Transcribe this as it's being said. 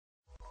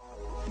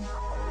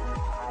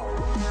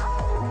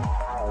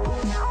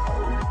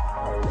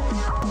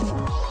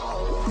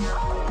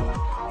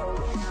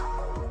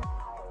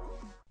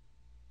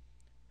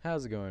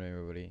How's it going,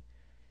 everybody?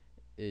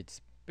 It's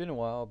been a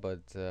while,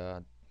 but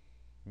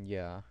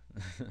yeah.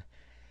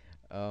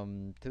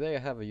 Today I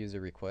have a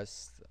user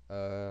request,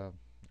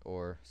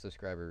 or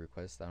subscriber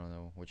request. I don't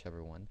know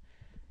whichever one,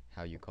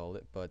 how you call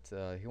it, but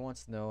he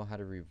wants to know how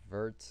to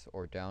revert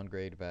or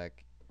downgrade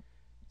back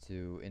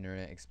to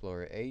Internet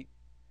Explorer 8,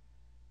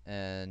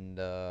 and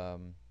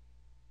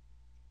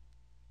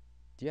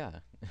yeah,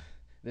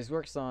 this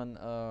works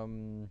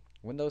on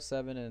Windows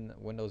 7 and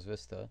Windows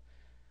Vista.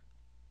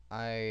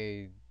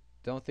 I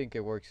don't think it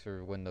works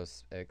for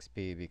Windows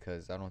XP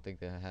because I don't think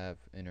they have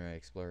Internet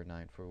Explorer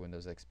 9 for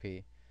Windows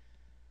XP.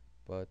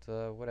 But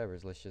whatever,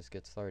 let's just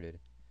get started.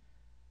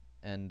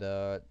 And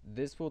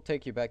this will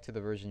take you back to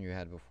the version you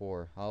had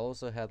before. I'll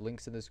also have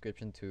links in the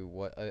description to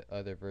what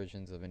other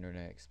versions of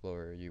Internet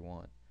Explorer you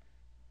want.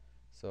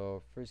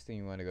 So first thing,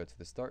 you want to go to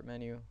the Start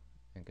menu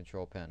and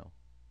Control Panel.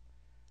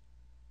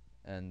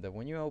 And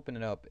when you open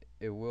it up,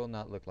 it will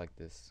not look like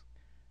this.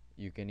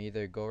 You can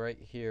either go right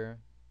here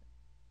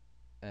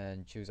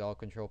and choose all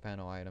control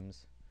panel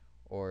items,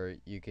 or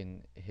you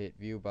can hit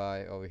view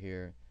by over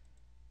here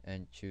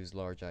and choose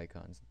large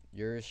icons.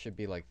 Yours should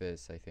be like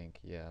this, I think.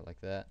 Yeah, like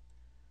that.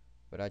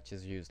 But I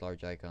just use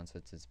large icons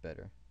since it's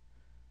better.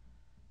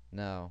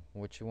 Now,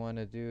 what you want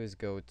to do is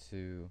go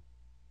to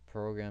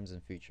Programs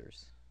and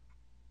Features.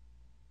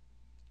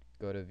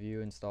 Go to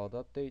View Installed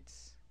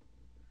Updates.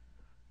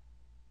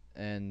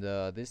 And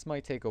this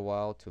might take a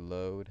while to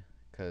load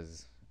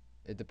because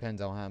it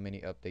depends on how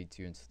many updates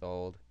you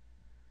installed.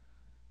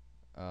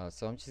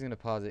 So I'm just going to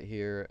pause it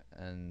here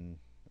and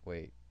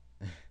wait.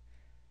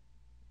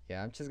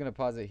 Yeah, I'm just going to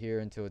pause it here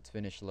until it's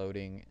finished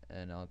loading,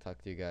 and I'll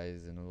talk to you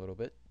guys in a little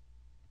bit.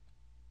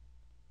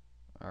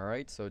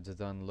 Alright, so it's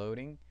done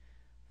loading.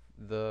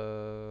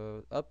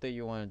 The update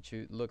you want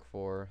to look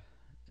for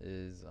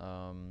is,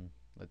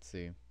 let's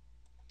see,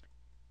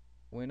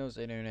 Windows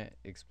Internet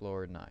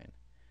Explorer 9.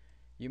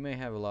 You may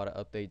have a lot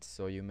of updates,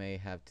 so you may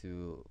have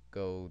to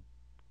go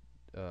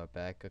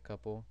back a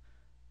couple,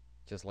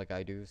 just like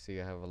I do. So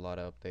you have a lot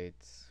of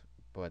updates,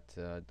 but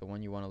the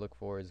one you want to look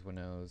for is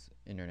Windows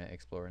Internet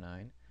Explorer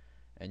 9,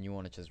 and you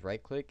want to just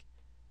right click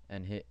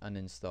and hit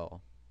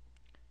uninstall.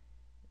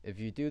 If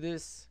you do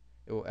this,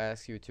 it will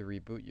ask you to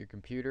reboot your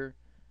computer,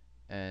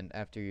 and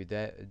after you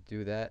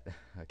do that,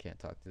 I can't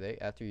talk today.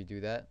 After you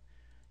do that,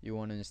 you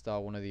want to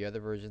install one of the other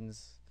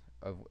versions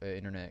of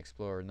Internet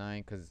Explorer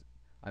 9, because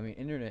I mean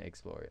Internet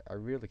Explorer, I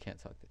really can't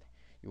talk today.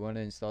 You want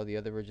to install the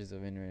other versions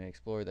of Internet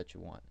Explorer that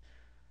you want.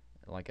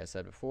 Like I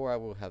said before, I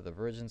will have the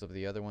versions of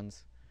the other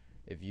ones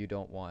if you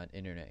don't want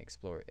Internet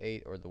Explorer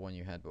 8 or the one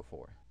you had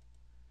before.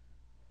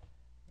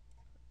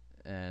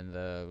 And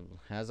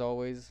as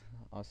always,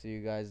 I'll see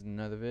you guys in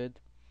another vid.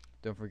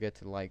 Don't forget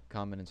to like,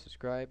 comment, and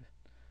subscribe.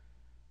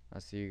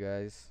 I'll see you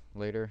guys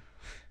later.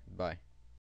 Bye.